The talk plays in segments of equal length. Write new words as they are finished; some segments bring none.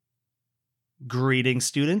Greetings,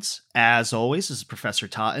 students. As always, this is Professor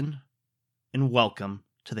Totten, and welcome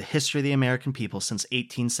to the History of the American People since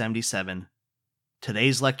 1877.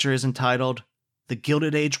 Today's lecture is entitled The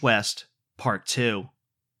Gilded Age West, Part 2.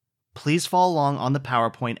 Please follow along on the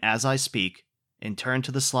PowerPoint as I speak, and turn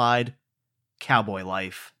to the slide, Cowboy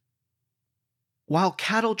Life. While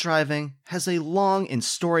cattle driving has a long and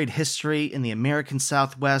storied history in the American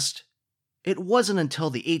Southwest, it wasn't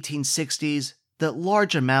until the 1860s that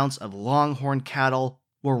large amounts of longhorn cattle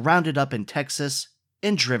were rounded up in Texas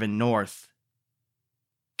and driven north.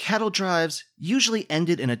 Cattle drives usually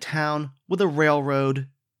ended in a town with a railroad,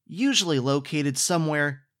 usually located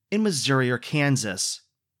somewhere in Missouri or Kansas,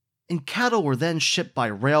 and cattle were then shipped by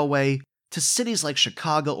railway to cities like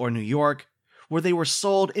Chicago or New York, where they were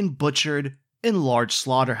sold and butchered in large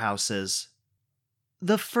slaughterhouses.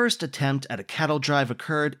 The first attempt at a cattle drive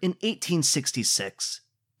occurred in 1866,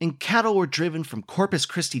 and cattle were driven from Corpus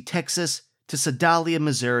Christi, Texas to Sedalia,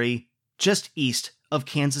 Missouri, just east of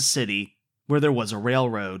Kansas City, where there was a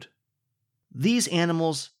railroad. These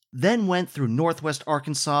animals then went through northwest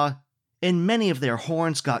Arkansas, and many of their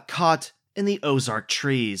horns got caught in the Ozark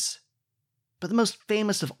trees. But the most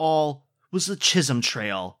famous of all was the Chisholm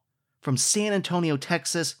Trail, from San Antonio,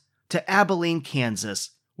 Texas to Abilene, Kansas,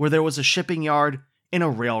 where there was a shipping yard and a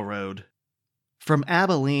railroad. From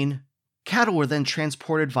Abilene, cattle were then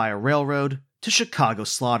transported via railroad to Chicago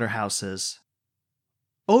slaughterhouses.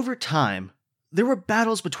 Over time, there were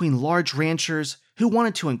battles between large ranchers who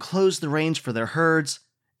wanted to enclose the range for their herds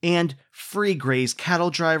and free-graze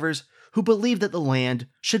cattle drivers who believed that the land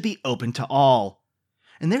should be open to all.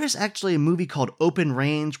 And there is actually a movie called Open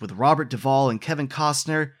Range with Robert Duvall and Kevin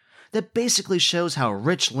Costner that basically shows how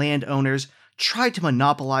rich landowners tried to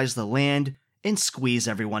monopolize the land and squeeze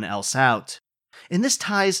everyone else out. And this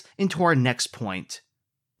ties into our next point,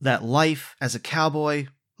 that life as a cowboy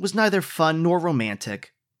was neither fun nor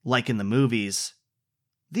romantic, like in the movies.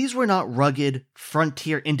 These were not rugged,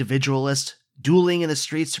 frontier individualists dueling in the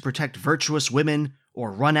streets to protect virtuous women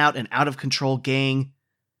or run out an out-of-control gang.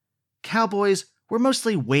 Cowboys were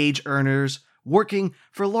mostly wage earners working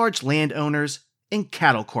for large landowners and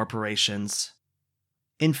cattle corporations.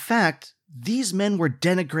 In fact, these men were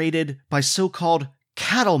denigrated by so-called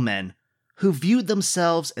cattlemen, who viewed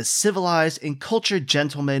themselves as civilized and cultured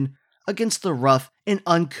gentlemen against the rough and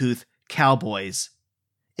uncouth cowboys.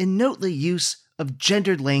 And note the use of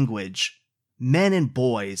gendered language, men and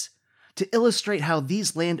boys, to illustrate how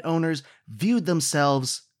these landowners viewed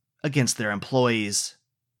themselves against their employees.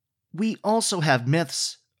 We also have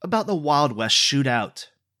myths about the Wild West shootout.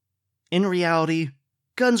 In reality,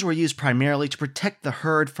 guns were used primarily to protect the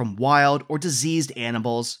herd from wild or diseased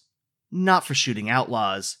animals, not for shooting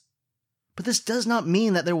outlaws. But this does not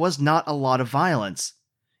mean that there was not a lot of violence.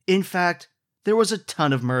 In fact, there was a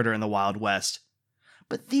ton of murder in the Wild West.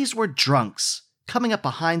 But these were drunks, coming up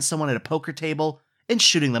behind someone at a poker table and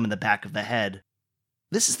shooting them in the back of the head.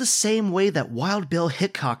 This is the same way that Wild Bill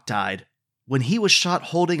Hickok died, when he was shot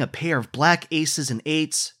holding a pair of black aces and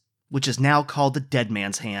eights, which is now called the dead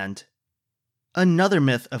man's hand. Another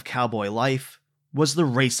myth of cowboy life was the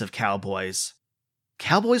race of cowboys.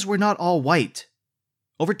 Cowboys were not all white.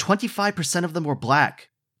 Over 25% of them were black,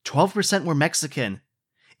 12% were Mexican,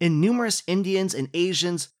 and numerous Indians and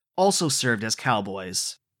Asians also served as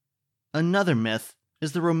cowboys. Another myth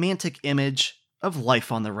is the romantic image of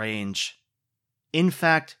life on the range. In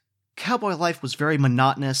fact, cowboy life was very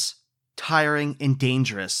monotonous, tiring, and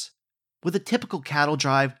dangerous, with a typical cattle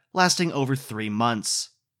drive lasting over 3 months.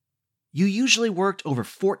 You usually worked over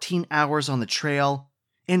 14 hours on the trail,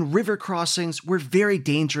 and river crossings were very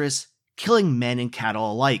dangerous, killing men and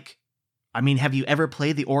cattle alike. I mean, have you ever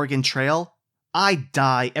played the Oregon Trail? I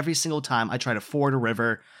die every single time I try to ford a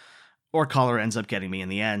river, or cholera ends up getting me in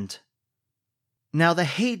the end. Now, the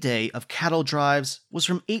heyday of cattle drives was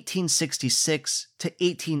from 1866 to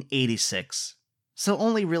 1886, so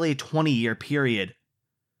only really a 20-year period.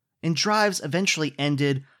 And drives eventually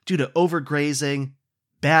ended due to overgrazing,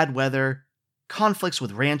 bad weather, conflicts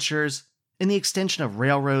with ranchers, and the extension of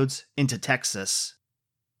railroads into Texas.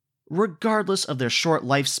 Regardless of their short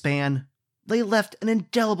lifespan, they left an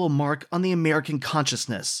indelible mark on the American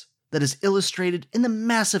consciousness that is illustrated in the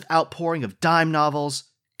massive outpouring of dime novels,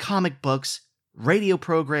 comic books, radio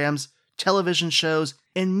programs, television shows,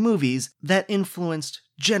 and movies that influenced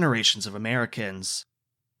generations of Americans.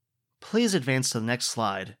 Please advance to the next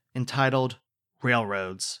slide, entitled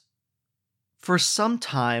Railroads. For some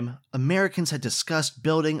time, Americans had discussed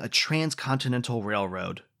building a transcontinental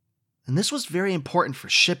railroad, and this was very important for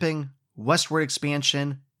shipping, westward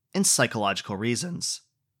expansion, and psychological reasons.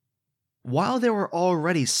 While there were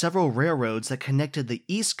already several railroads that connected the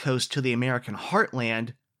East Coast to the American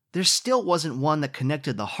heartland, there still wasn't one that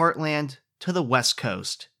connected the heartland to the West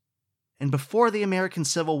Coast. And before the American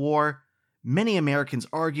Civil War, many Americans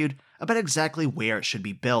argued about exactly where it should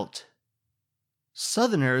be built.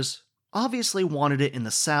 Southerners obviously wanted it in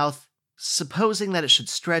the South, supposing that it should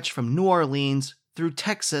stretch from New Orleans through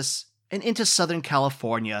Texas and into Southern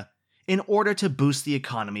California in order to boost the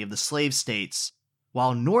economy of the slave states,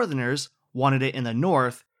 while Northerners wanted it in the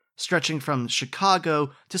North, stretching from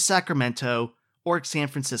Chicago to Sacramento or San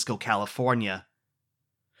Francisco, California.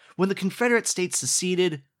 When the Confederate States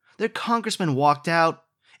seceded, their congressmen walked out,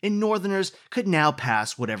 and Northerners could now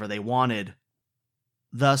pass whatever they wanted.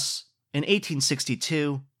 Thus, in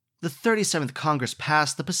 1862, the 37th Congress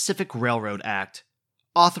passed the Pacific Railroad Act,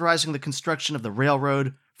 authorizing the construction of the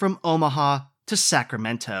railroad from Omaha to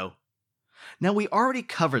Sacramento. Now, we already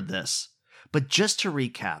covered this, but just to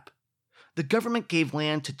recap, the government gave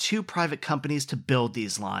land to two private companies to build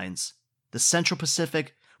these lines: the Central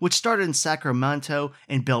Pacific, which started in Sacramento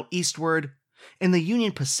and built eastward, and the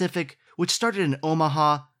Union Pacific, which started in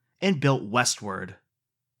Omaha and built westward.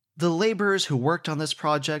 The laborers who worked on this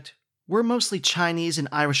project were mostly Chinese and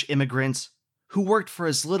Irish immigrants who worked for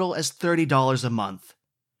as little as $30 a month.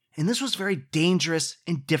 And this was very dangerous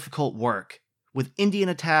and difficult work, with Indian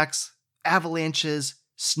attacks, avalanches,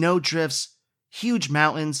 snow drifts, huge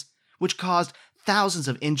mountains, which caused thousands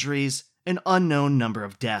of injuries, and an unknown number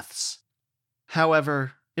of deaths.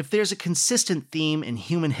 However, if there's a consistent theme in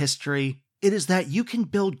human history, it is that you can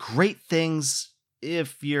build great things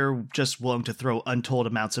if you're just willing to throw untold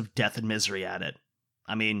amounts of death and misery at it.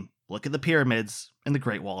 I mean, look at the pyramids and the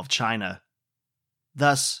Great Wall of China.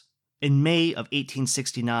 Thus, in May of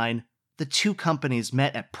 1869, the two companies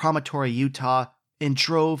met at Promontory, Utah, and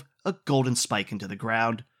drove a golden spike into the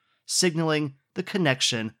ground, signaling the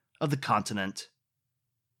connection of the continent.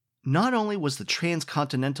 Not only was the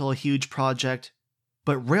Transcontinental a huge project,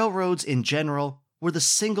 but railroads in general were the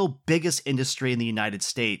single biggest industry in the United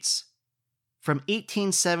States. From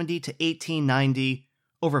 1870 to 1890,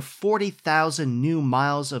 over 40,000 new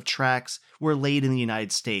miles of tracks were laid in the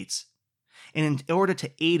United States. And in order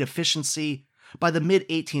to aid efficiency, by the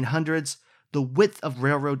mid-1800s, the width of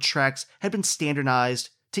railroad tracks had been standardized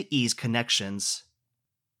to ease connections.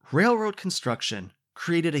 Railroad construction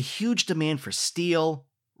created a huge demand for steel,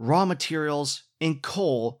 raw materials, and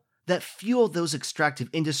coal that fueled those extractive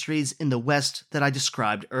industries in the West that I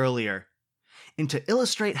described earlier. And to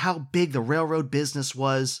illustrate how big the railroad business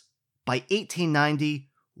was, by 1890,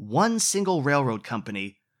 one single railroad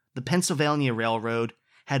company, the Pennsylvania Railroad,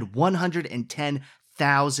 had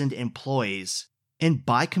 110,000 employees. And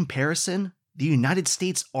by comparison, the United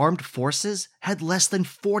States Armed Forces had less than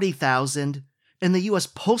 40,000, and the U.S.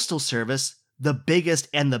 Postal Service, the biggest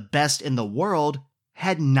and the best in the world,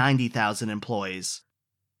 had 90,000 employees.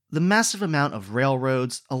 The massive amount of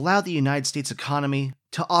railroads allowed the United States economy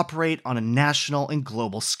to operate on a national and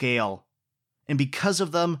global scale. And because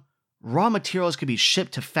of them, raw materials could be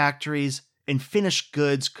shipped to factories and finished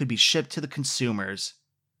goods could be shipped to the consumers.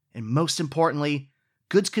 And most importantly,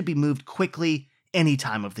 goods could be moved quickly any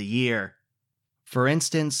time of the year. For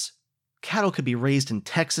instance, cattle could be raised in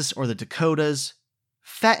Texas or the Dakotas,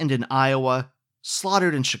 fattened in Iowa,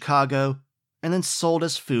 slaughtered in Chicago, and then sold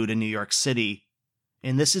as food in New York City.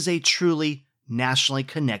 And this is a truly nationally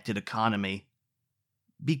connected economy.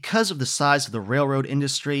 Because of the size of the railroad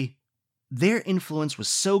industry, their influence was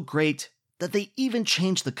so great that they even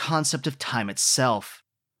changed the concept of time itself.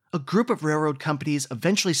 A group of railroad companies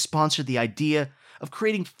eventually sponsored the idea of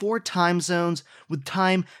creating 4 time zones with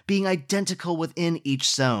time being identical within each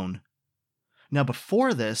zone. Now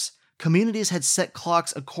before this, communities had set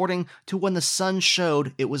clocks according to when the sun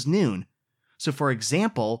showed it was noon. So for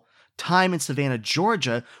example, time in Savannah,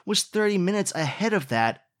 Georgia was 30 minutes ahead of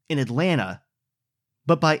that in Atlanta.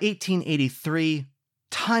 But by 1883,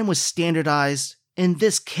 time was standardized, and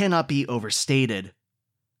this cannot be overstated.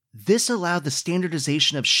 This allowed the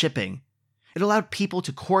standardization of shipping. It allowed people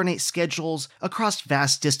to coordinate schedules across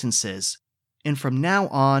vast distances. And from now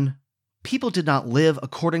on, people did not live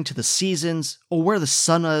according to the seasons or where the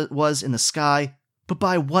sun was in the sky, but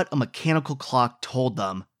by what a mechanical clock told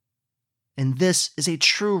them. And this is a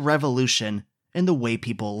true revolution in the way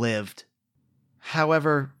people lived.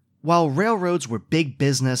 However, while railroads were big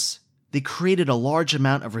business, they created a large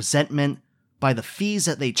amount of resentment by the fees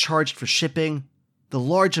that they charged for shipping, the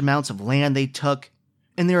large amounts of land they took,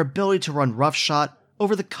 and their ability to run roughshod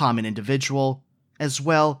over the common individual, as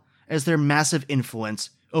well as their massive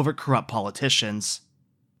influence over corrupt politicians.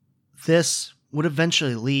 This would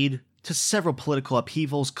eventually lead to several political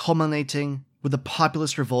upheavals culminating with the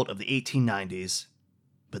populist revolt of the 1890s,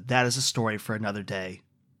 but that is a story for another day.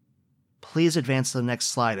 Please advance to the next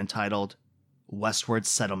slide entitled Westward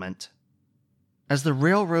Settlement. As the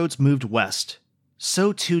railroads moved west,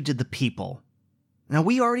 so too did the people. Now,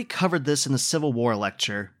 we already covered this in the Civil War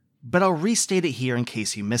lecture, but I'll restate it here in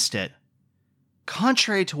case you missed it.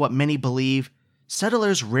 Contrary to what many believe,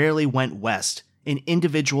 settlers rarely went west in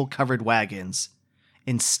individual covered wagons.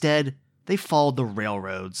 Instead, they followed the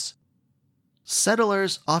railroads.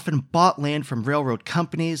 Settlers often bought land from railroad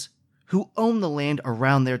companies who owned the land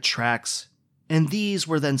around their tracks, and these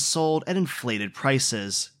were then sold at inflated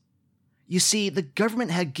prices. You see, the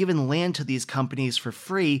government had given land to these companies for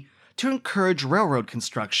free to encourage railroad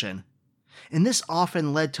construction, and this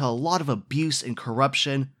often led to a lot of abuse and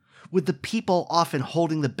corruption, with the people often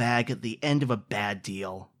holding the bag at the end of a bad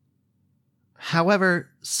deal. However,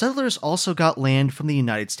 settlers also got land from the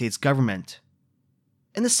United States government.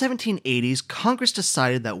 In the 1780s, Congress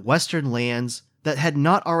decided that Western lands that had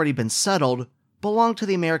not already been settled belonged to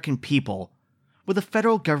the American people, with the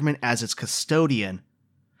federal government as its custodian.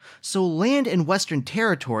 So land in Western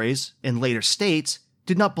territories, and later states,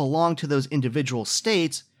 did not belong to those individual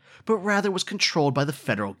states, but rather was controlled by the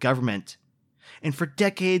federal government. And for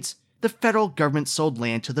decades, the federal government sold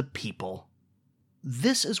land to the people.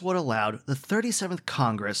 This is what allowed the 37th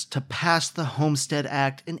Congress to pass the Homestead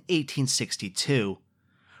Act in 1862,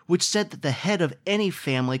 which said that the head of any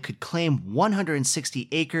family could claim 160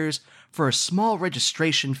 acres for a small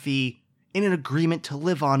registration fee in an agreement to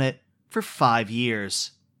live on it for 5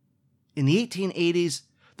 years. In the 1880s,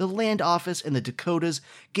 the Land Office in the Dakotas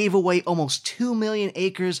gave away almost 2 million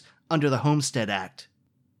acres under the Homestead Act.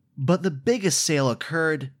 But the biggest sale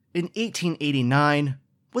occurred in 1889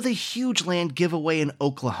 with a huge land giveaway in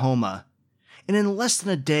Oklahoma, and in less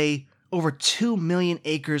than a day, over 2 million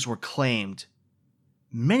acres were claimed.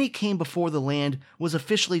 Many came before the land was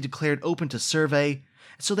officially declared open to survey,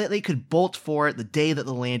 so that they could bolt for it the day that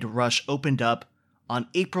the land rush opened up on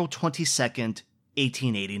April 22nd,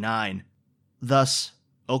 1889. Thus,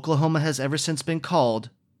 Oklahoma has ever since been called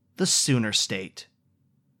the Sooner State.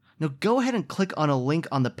 Now go ahead and click on a link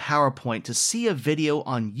on the PowerPoint to see a video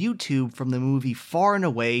on YouTube from the movie Far and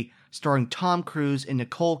Away starring Tom Cruise and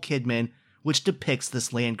Nicole Kidman, which depicts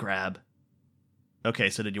this land grab.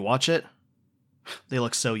 Okay, so did you watch it? They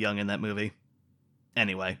look so young in that movie.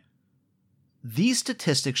 Anyway, these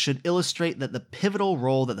statistics should illustrate that the pivotal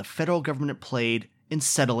role that the federal government played in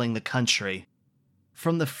settling the country.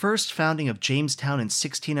 From the first founding of Jamestown in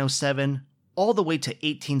 1607 all the way to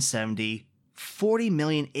 1870, 40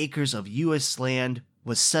 million acres of U.S. land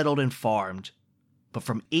was settled and farmed. But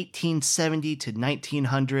from 1870 to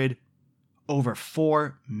 1900, over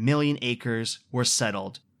 4 million acres were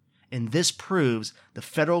settled. And this proves the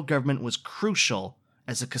federal government was crucial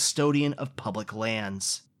as a custodian of public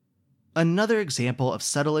lands. Another example of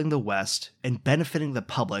settling the West and benefiting the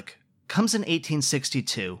public comes in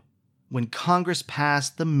 1862, when Congress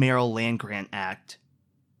passed the Merrill Land Grant Act.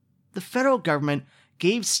 The federal government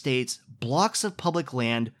gave states blocks of public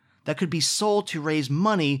land that could be sold to raise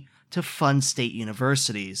money to fund state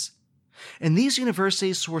universities. And these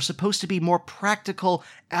universities were supposed to be more practical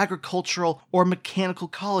agricultural or mechanical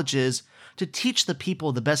colleges to teach the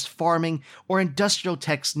people the best farming or industrial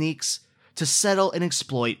techniques to settle and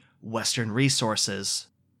exploit Western resources.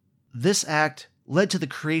 This act led to the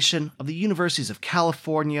creation of the universities of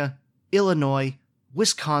California, Illinois,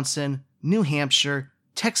 Wisconsin, New Hampshire,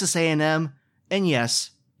 Texas A&M, and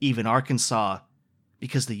yes, even Arkansas,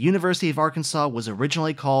 because the University of Arkansas was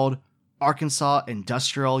originally called Arkansas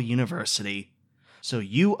Industrial University. So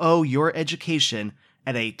you owe your education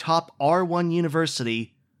at a top R1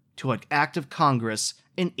 university to an act of Congress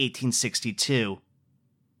in 1862.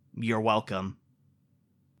 You're welcome.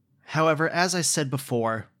 However, as I said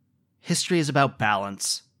before, history is about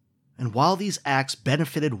balance, and while these acts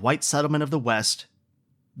benefited white settlement of the West,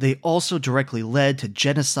 they also directly led to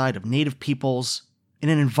genocide of native peoples and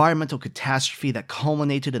an environmental catastrophe that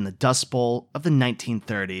culminated in the Dust Bowl of the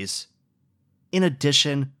 1930s. In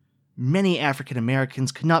addition, many African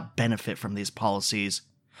Americans could not benefit from these policies,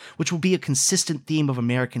 which will be a consistent theme of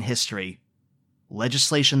American history: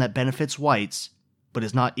 legislation that benefits whites, but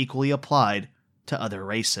is not equally applied to other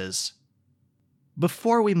races.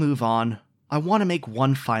 Before we move on, I want to make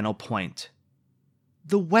one final point.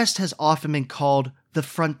 The West has often been called the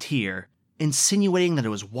frontier, insinuating that it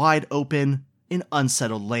was wide open and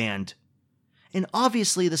unsettled land. And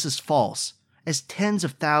obviously this is false, as tens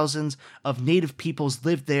of thousands of native peoples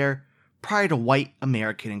lived there prior to white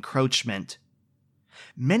American encroachment.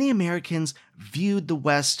 Many Americans viewed the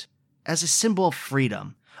West as a symbol of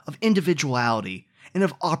freedom, of individuality, and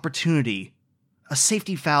of opportunity, a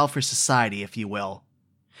safety valve for society, if you will.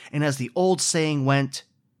 And as the old saying went,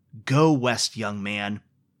 "Go west, young man,"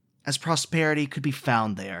 as prosperity could be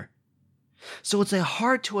found there. So it's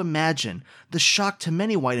hard to imagine the shock to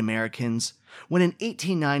many white Americans when in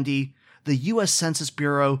 1890, the U.S. Census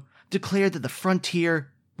Bureau declared that the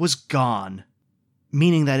frontier was gone,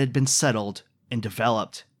 meaning that it had been settled and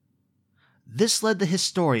developed. This led the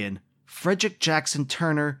historian Frederick Jackson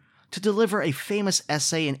Turner to deliver a famous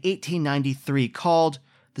essay in 1893 called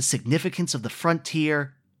 "The Significance of the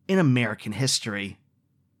Frontier in American History."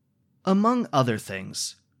 Among other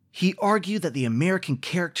things, he argued that the American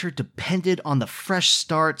character depended on the fresh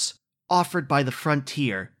starts offered by the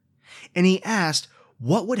frontier, and he asked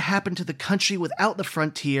what would happen to the country without the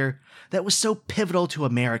frontier that was so pivotal to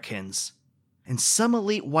Americans. And some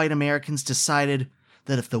elite white Americans decided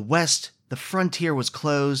that if the West, the frontier, was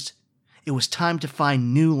closed, it was time to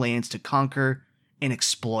find new lands to conquer and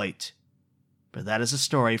exploit. But that is a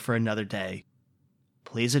story for another day.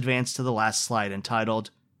 Please advance to the last slide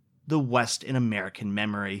entitled, "The West in American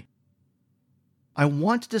Memory." I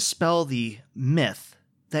want to dispel the myth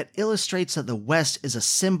that illustrates that the West is a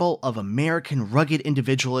symbol of American rugged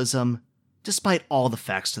individualism, despite all the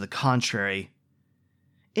facts to the contrary.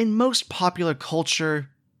 In most popular culture,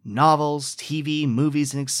 novels, TV,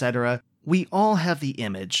 movies, and etc., we all have the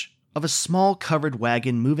image of a small covered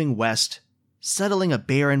wagon moving west, settling a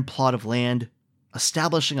barren plot of land,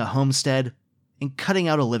 establishing a homestead, and cutting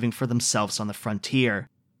out a living for themselves on the frontier.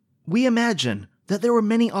 We imagine that there were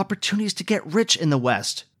many opportunities to get rich in the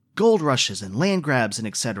West, gold rushes and land grabs and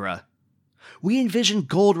etc. We envision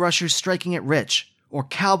gold rushers striking it rich, or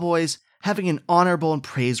cowboys having an honorable and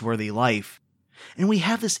praiseworthy life. And we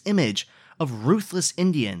have this image of ruthless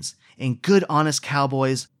Indians and good honest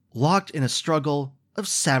cowboys locked in a struggle of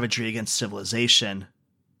savagery against civilization.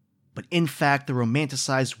 But in fact, the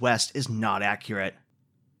romanticized West is not accurate.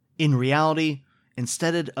 In reality,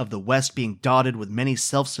 instead of the West being dotted with many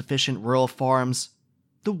self-sufficient rural farms,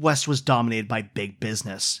 the West was dominated by big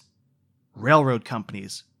business. Railroad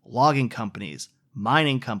companies, logging companies,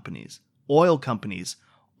 mining companies, oil companies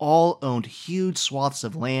all owned huge swaths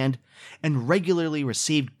of land and regularly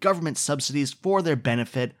received government subsidies for their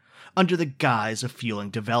benefit under the guise of fueling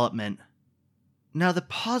development. Now, the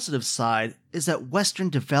positive side is that Western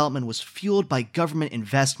development was fueled by government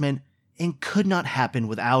investment and could not happen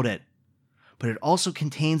without it. But it also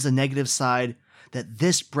contains a negative side that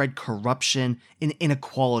this bred corruption and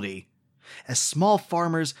inequality, as small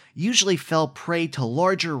farmers usually fell prey to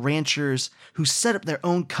larger ranchers who set up their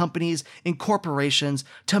own companies and corporations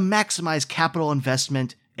to maximize capital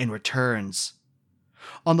investment and returns.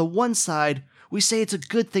 On the one side, we say it's a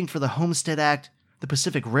good thing for the Homestead Act, the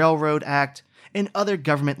Pacific Railroad Act, and other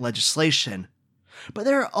government legislation. But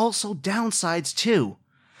there are also downsides too,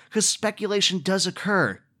 because speculation does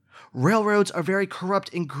occur. Railroads are very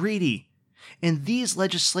corrupt and greedy, and these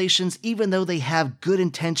legislations, even though they have good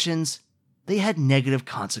intentions, they had negative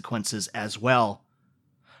consequences as well.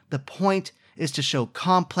 The point is to show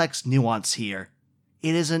complex nuance here.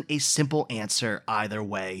 It isn't a simple answer either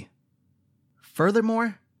way.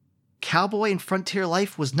 Furthermore, cowboy and frontier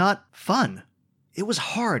life was not fun. It was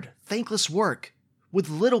hard, thankless work, with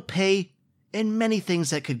little pay and many things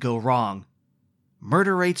that could go wrong.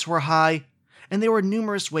 Murder rates were high, and there were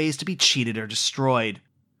numerous ways to be cheated or destroyed.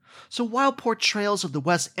 So while portrayals of the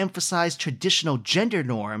West emphasized traditional gender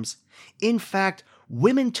norms, in fact,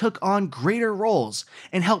 women took on greater roles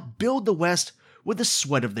and helped build the West with the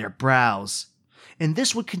sweat of their brows. And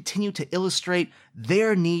this would continue to illustrate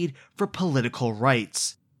their need for political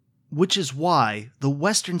rights, which is why the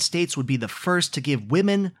Western states would be the first to give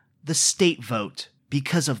women the state vote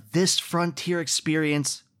because of this frontier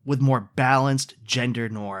experience with more balanced gender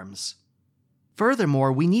norms.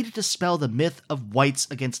 Furthermore, we need to dispel the myth of whites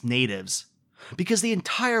against natives, because the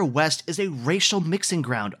entire West is a racial mixing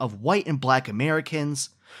ground of white and black Americans,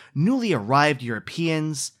 newly arrived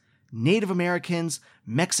Europeans, Native Americans,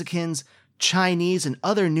 Mexicans, Chinese, and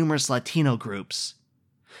other numerous Latino groups.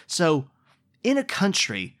 So, in a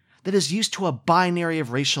country that is used to a binary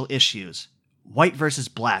of racial issues, white versus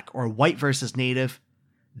black or white versus native,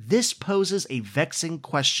 this poses a vexing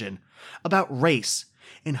question about race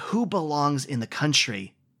and who belongs in the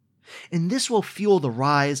country. And this will fuel the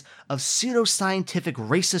rise of pseudoscientific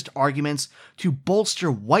racist arguments to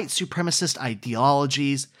bolster white supremacist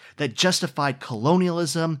ideologies that justified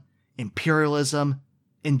colonialism, imperialism,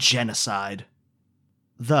 and genocide.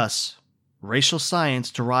 Thus, racial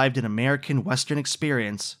science derived in American Western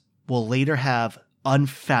experience will later have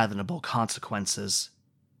unfathomable consequences.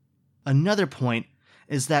 Another point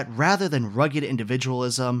is that rather than rugged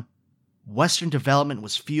individualism, Western development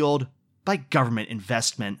was fueled by government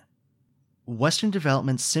investment. Western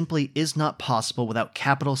development simply is not possible without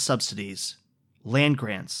capital subsidies, land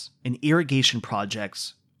grants, and irrigation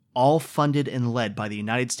projects, all funded and led by the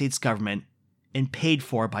United States government and paid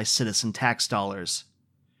for by citizen tax dollars.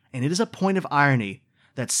 And it is a point of irony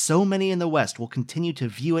that so many in the West will continue to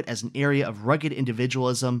view it as an area of rugged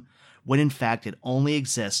individualism when in fact it only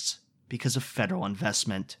exists because of federal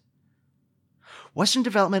investment. Western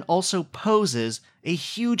development also poses a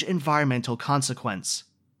huge environmental consequence.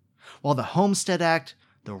 While the Homestead Act,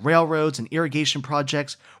 the railroads, and irrigation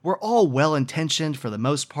projects were all well-intentioned for the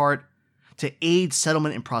most part to aid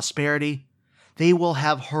settlement and prosperity, they will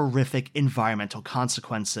have horrific environmental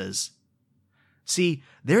consequences. See,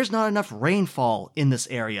 there's not enough rainfall in this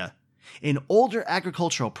area, and older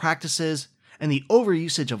agricultural practices and the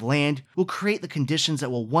overusage of land will create the conditions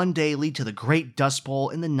that will one day lead to the Great Dust Bowl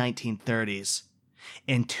in the 1930s.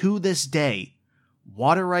 And to this day,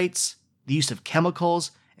 water rights, the use of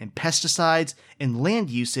chemicals and pesticides, and land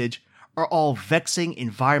usage are all vexing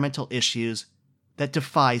environmental issues that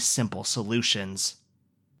defy simple solutions.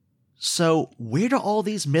 So, where do all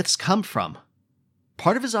these myths come from?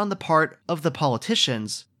 Part of it is on the part of the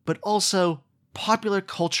politicians, but also popular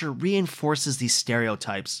culture reinforces these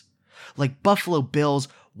stereotypes, like Buffalo Bill's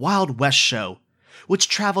Wild West show, which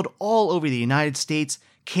traveled all over the United States,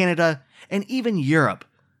 Canada, and even Europe,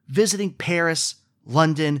 visiting Paris,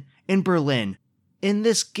 London, and Berlin, and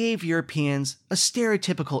this gave Europeans a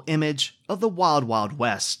stereotypical image of the Wild Wild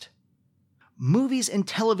West. Movies and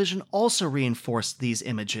television also reinforced these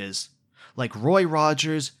images, like Roy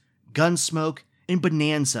Rogers, Gunsmoke, and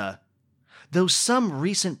Bonanza, though some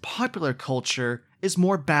recent popular culture is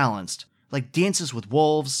more balanced, like Dances with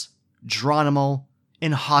Wolves, Geronimo,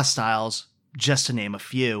 and Hostiles, just to name a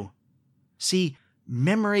few. See,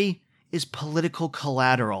 memory is political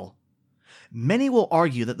collateral. Many will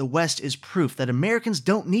argue that the West is proof that Americans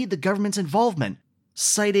don't need the government's involvement,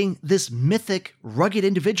 citing this mythic, rugged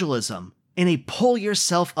individualism and a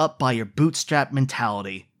pull-yourself-up-by-your-bootstrap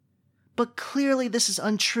mentality. But clearly this is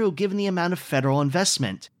untrue given the amount of federal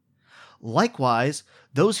investment. Likewise,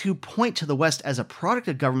 those who point to the West as a product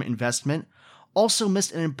of government investment also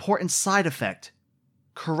missed an important side effect: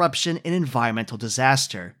 corruption and environmental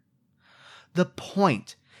disaster. The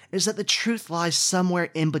point is that the truth lies somewhere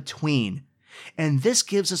in between, and this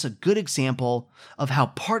gives us a good example of how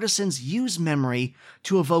partisans use memory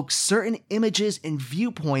to evoke certain images and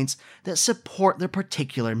viewpoints that support their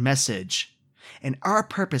particular message. And our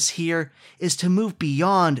purpose here is to move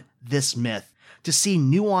beyond this myth, to see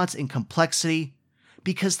nuance and complexity,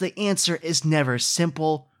 because the answer is never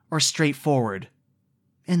simple or straightforward.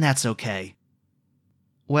 And that's okay.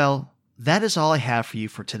 Well, that is all I have for you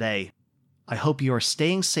for today. I hope you are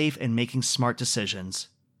staying safe and making smart decisions.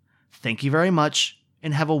 Thank you very much,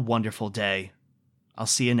 and have a wonderful day. I'll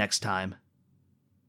see you next time.